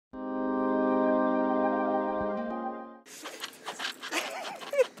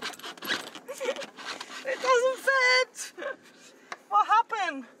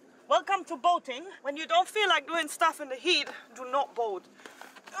boating, when you don't feel like doing stuff in the heat, do not boat.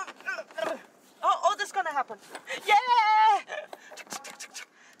 Oh, this is gonna happen. Yeah!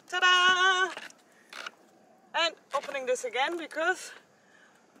 Ta-da! And opening this again because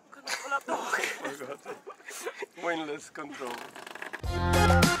I'm gonna pull up the hook. Oh God. Windlass control.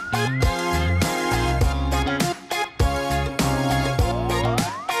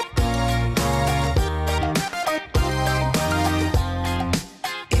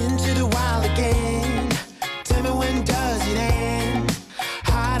 Into the wild again. Tell me when does it end?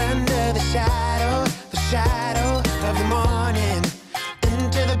 Hide under the shadow of the morning.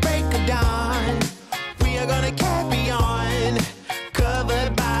 Into the break of dawn. We are gonna carry on.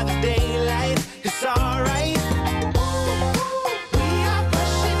 Covered by the daylight. It's alright. We are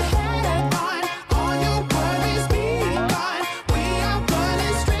pushing head on. All your worries be gone. We are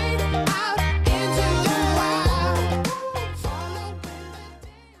running straight out into the wild. Follow the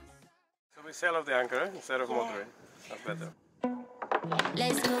dance. So we sail off the anchor instead of motoring. That's better.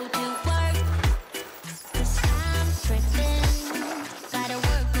 Let's go to work, 'cause I'm tripping. Gotta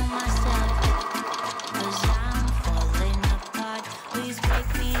work on myself, 'cause I'm falling apart. Please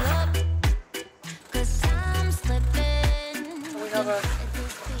wake me up, 'cause I'm slipping. We have a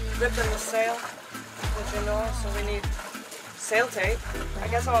rip in the sail, as you know, so we need sail tape. I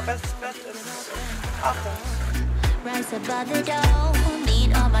guess our best bet is Athens. Rise above the dome,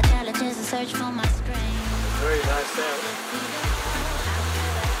 meet all my challenges and search for my strength. Very nice sail.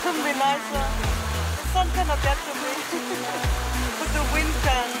 Couldn't be nicer. The sun cannot get to me. But the wind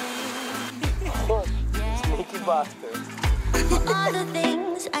can. Sneaky bastard. All the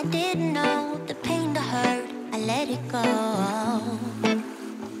things I didn't know, the pain, the hurt, I let it go.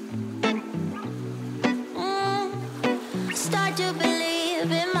 Start to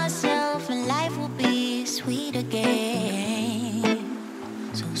believe in myself and life will be sweet again.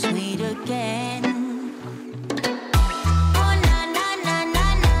 So sweet again. Oh na na na na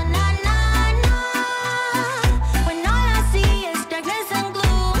na na na na. When all I see is darkness and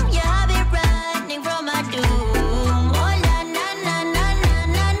gloom, yeah, I'll be running from my doom. Oh na na na na na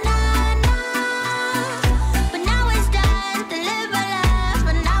na na na. But now it's time to live my life,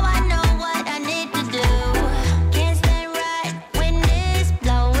 but now I know what I need to do. Can't stand right when it's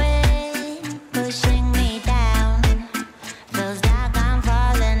blowing, pushing me down. Feels like I'm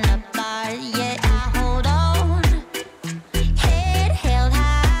falling apart, yet I hold on. Head held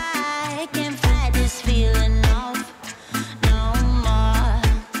high, can't fight this feeling off no more.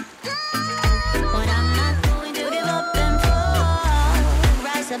 But I'm not going to give up and fall.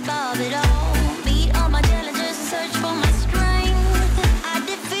 Rise above it all, meet all my challenges and search for my strength. I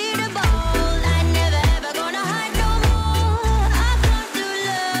defeat a ball, I never ever gonna hide no more. I've come to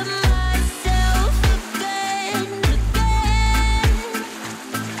love myself again.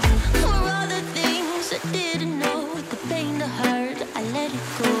 For all the things I didn't know, the pain, the hurt, I let it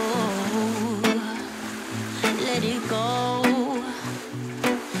go. Let it go.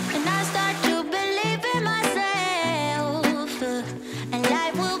 And I start to believe in myself, and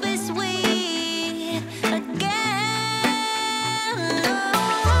life will be sweet again.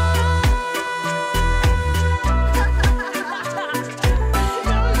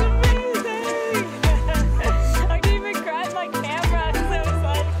 That was amazing! I can even grab my camera because it was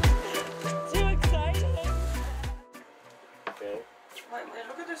like too exciting. Okay. Wait,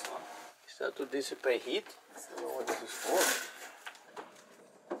 look at this one. Is that to dissipate heat? I don't know what this is for.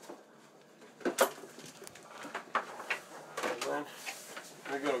 And then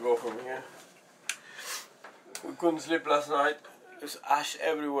we're gonna go from here. We couldn't sleep last night. There's ash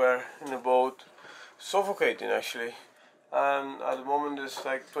everywhere in the boat. Suffocating actually. And at the moment there's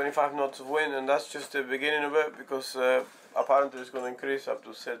like 25 knots of wind, and that's just the beginning of it, because apparently it's going to increase up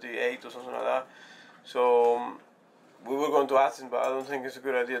to 38 or something like that. So we were going to Athens, but I don't think it's a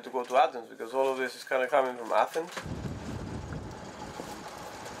good idea to go to Athens because all of this is kind of coming from Athens.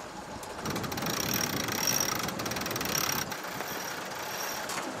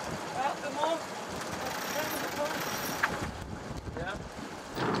 Well, the more. Yeah.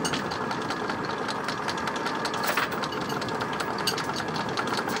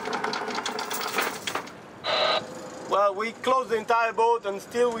 Well, we closed the entire boat and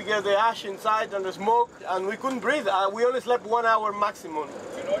still we get the ash inside and the smoke, and we couldn't breathe. We only slept 1 hour maximum.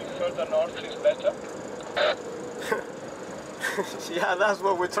 You know, further north is better. Yeah, that's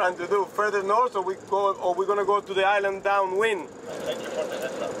what we're trying to do. Further north, or we're gonna go to the island downwind. Thank you for the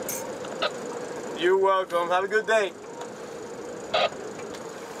heads up. You're welcome. Have a good day.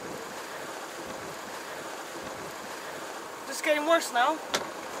 It's getting worse now.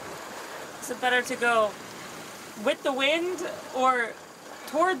 Is it better to go with the wind or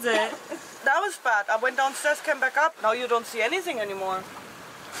towards it? That was bad. I went downstairs, came back up. Now you don't see anything anymore.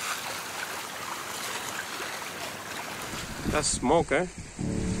 That's smoke, eh?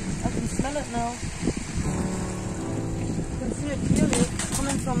 I can smell it now. You can see it clearly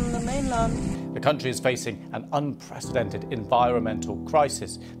coming from the mainland. The country is facing an unprecedented environmental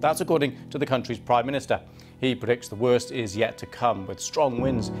crisis. That's according to the country's Prime Minister. He predicts the worst is yet to come, with strong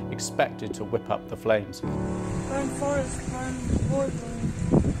winds expected to whip up the flames. Burn forest, burn wood,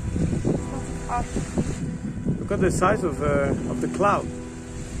 Look at the size of the cloud.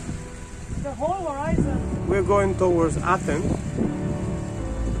 the whole horizon. We're going towards Athens.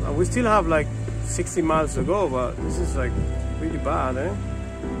 We still have like 60 miles to go, but this is like really bad, eh?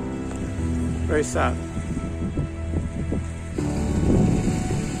 Very sad.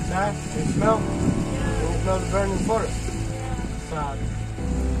 Sad? You smell? Yeah. You smell the burning forest? Yeah. Sad.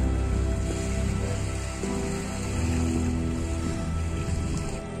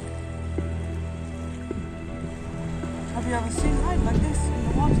 Have you ever seen light like this in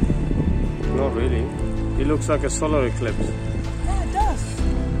the water? Not really. It looks like a solar eclipse. Yeah, it does.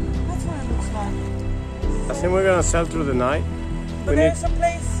 That's what it looks like. I think we're gonna sail through the night. But there's a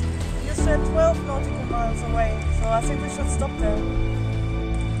place, you said 12 nautical miles away, so I think we should stop there.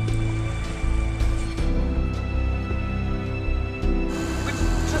 We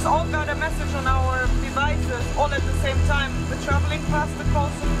just all got a message on our devices, all at the same time. We're traveling past the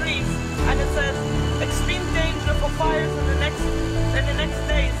coast of Greece, and it says, extreme danger for fires in the next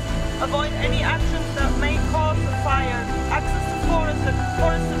days. Avoid any actions that may cause a fire. Access to forested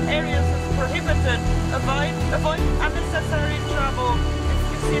areas is prohibited. Avoid unnecessary travel. If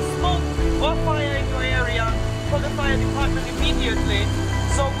you see smoke or fire in your area, call the fire department immediately.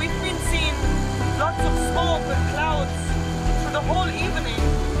 So we've been seeing lots of smoke and clouds through the whole evening.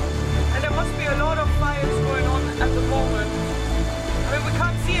 And there must be a lot of fires going on at the moment. I mean, we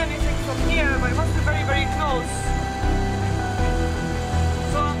can't see anything from here, but it must be very, very close.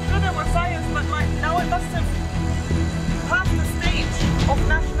 So I'm sure there were fires, but now it must have passed the stage of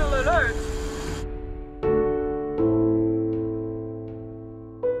national alert.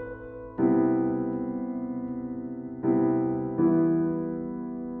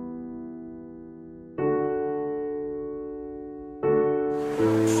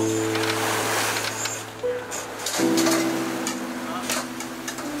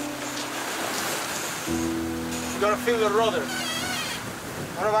 You're gonna feel the rudder.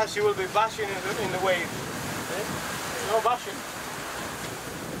 Otherwise you will be bashing in the wave. Okay? No bashing.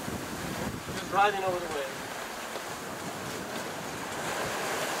 Just riding over the wave.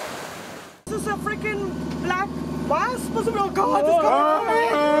 This is a freaking black wasp. Oh God,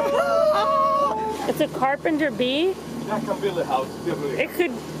 It's a carpenter bee. That can build a house, definitely.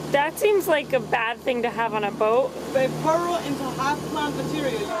 That seems like a bad thing to have on a boat. They burrow into hard plant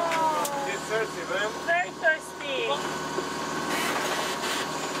material. It's thirsty, man. Very thirsty.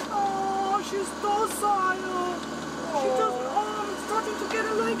 Oh, she's docile. She just, I'm starting to get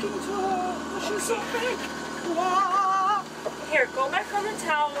a liking to her. She's so big. Wow. Here, go back on the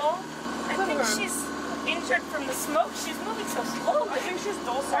towel. I think she's injured from the smoke. She's moving so slowly. I think she's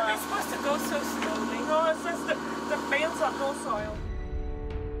docile. Are they supposed to go so slowly? No, it says the males are docile.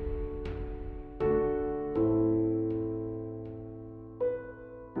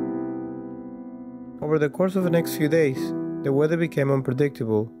 Over the course of the next few days, the weather became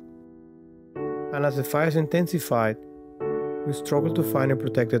unpredictable, and as the fires intensified, we struggled to find a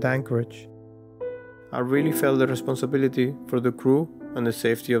protected anchorage. I really felt the responsibility for the crew and the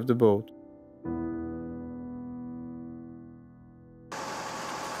safety of the boat.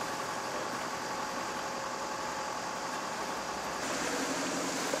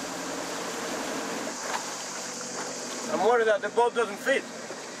 I'm worried that the boat doesn't fit.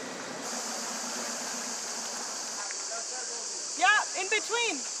 Yeah, in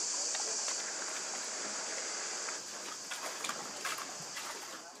between.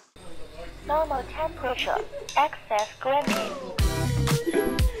 Normal temperature. Excess gravity.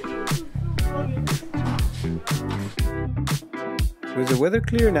 With the weather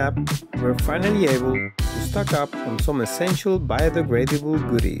clearing up, we're finally able to stock up on some essential biodegradable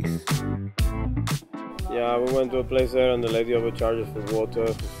goodies. Yeah, we went to a place there and the lady overcharged us for water,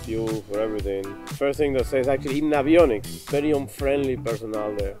 for fuel, for everything. First thing that says actually in avionics, very unfriendly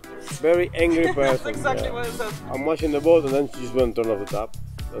personnel there. Very angry person. That's exactly what it says. I'm watching the boat and then she just went and turned off the tap.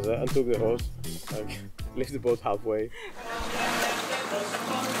 That's it, and took the hose. Like, left the boat halfway.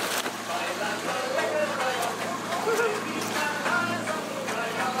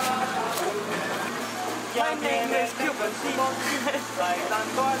 My name is Cuba.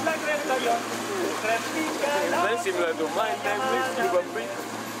 Very similar to my name is Cuba.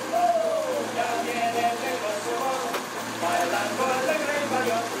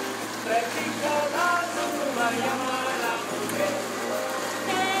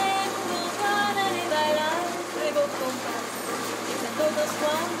 Tengo ganas de bailar, luego compás, dicen todos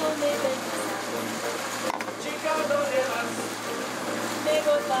cuando me ven pasar. Chica, ¿dónde vas? Me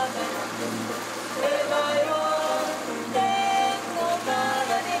voy pa' ver, me bailo. Tengo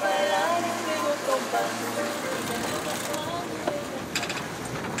ganas de bailar, luego compás, dicen todos cuando me ven pasar.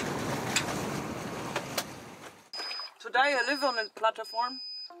 Today I live on a platform,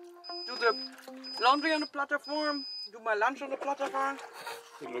 do the laundry on the platform, do my lunch on the platform.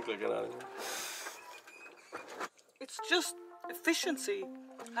 You look like an animal. It's just efficiency.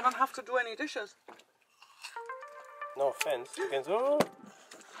 I don't have to do any dishes. No offense. Against oh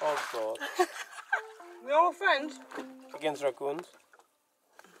god. No offense. Against raccoons.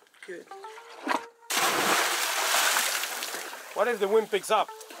 Good. What if the wind picks up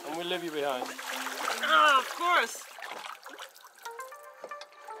and we leave you behind? Ah, of course.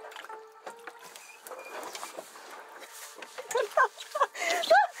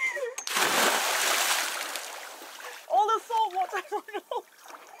 All the salt water.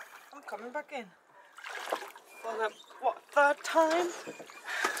 I'm coming back in. For the, what, third time?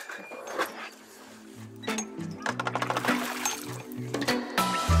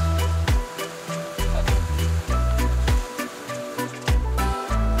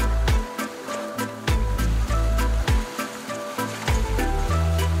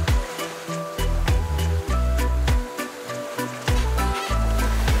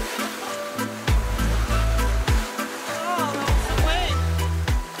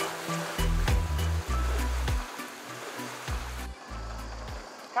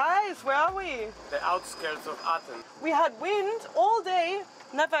 Guys, where are we? The outskirts of Athens. We had wind all day.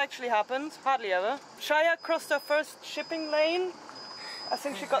 Never actually happens, hardly ever. Shaya crossed her first shipping lane. I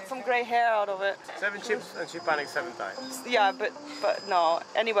think she got some grey hair out of it. 7 ships and she panicked 7 times. Yeah, but no,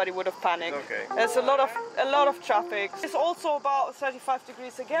 anybody would have panicked. Okay. There's a lot of traffic. It's also about 35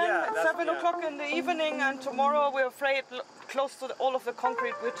 degrees again Yeah, at that's- 7 yeah. o'clock in the evening, and tomorrow we're afraid close to all of the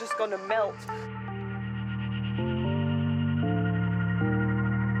concrete we're just gonna melt.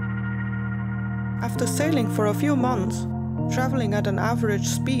 After sailing for a few months, traveling at an average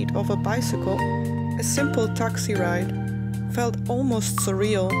speed of a bicycle, a simple taxi ride felt almost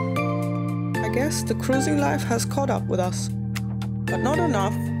surreal. I guess the cruising life has caught up with us, but not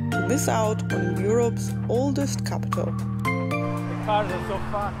enough to miss out on Europe's oldest capital. The cars are so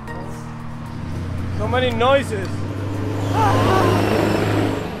fast. So many noises.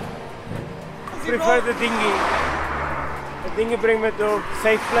 I prefer the dinghy. The dinghy brings me to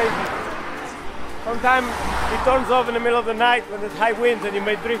safe places. Sometimes it turns off in the middle of the night when there's high winds and you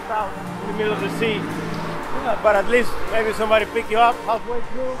may drift out in the middle of the sea. Yeah, but at least maybe somebody pick you up halfway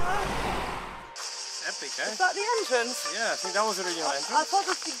through. Epic, eh? Is that the entrance? Yeah, I think that was the original I entrance. thought it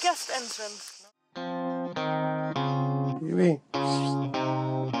was the guest entrance. Maybe.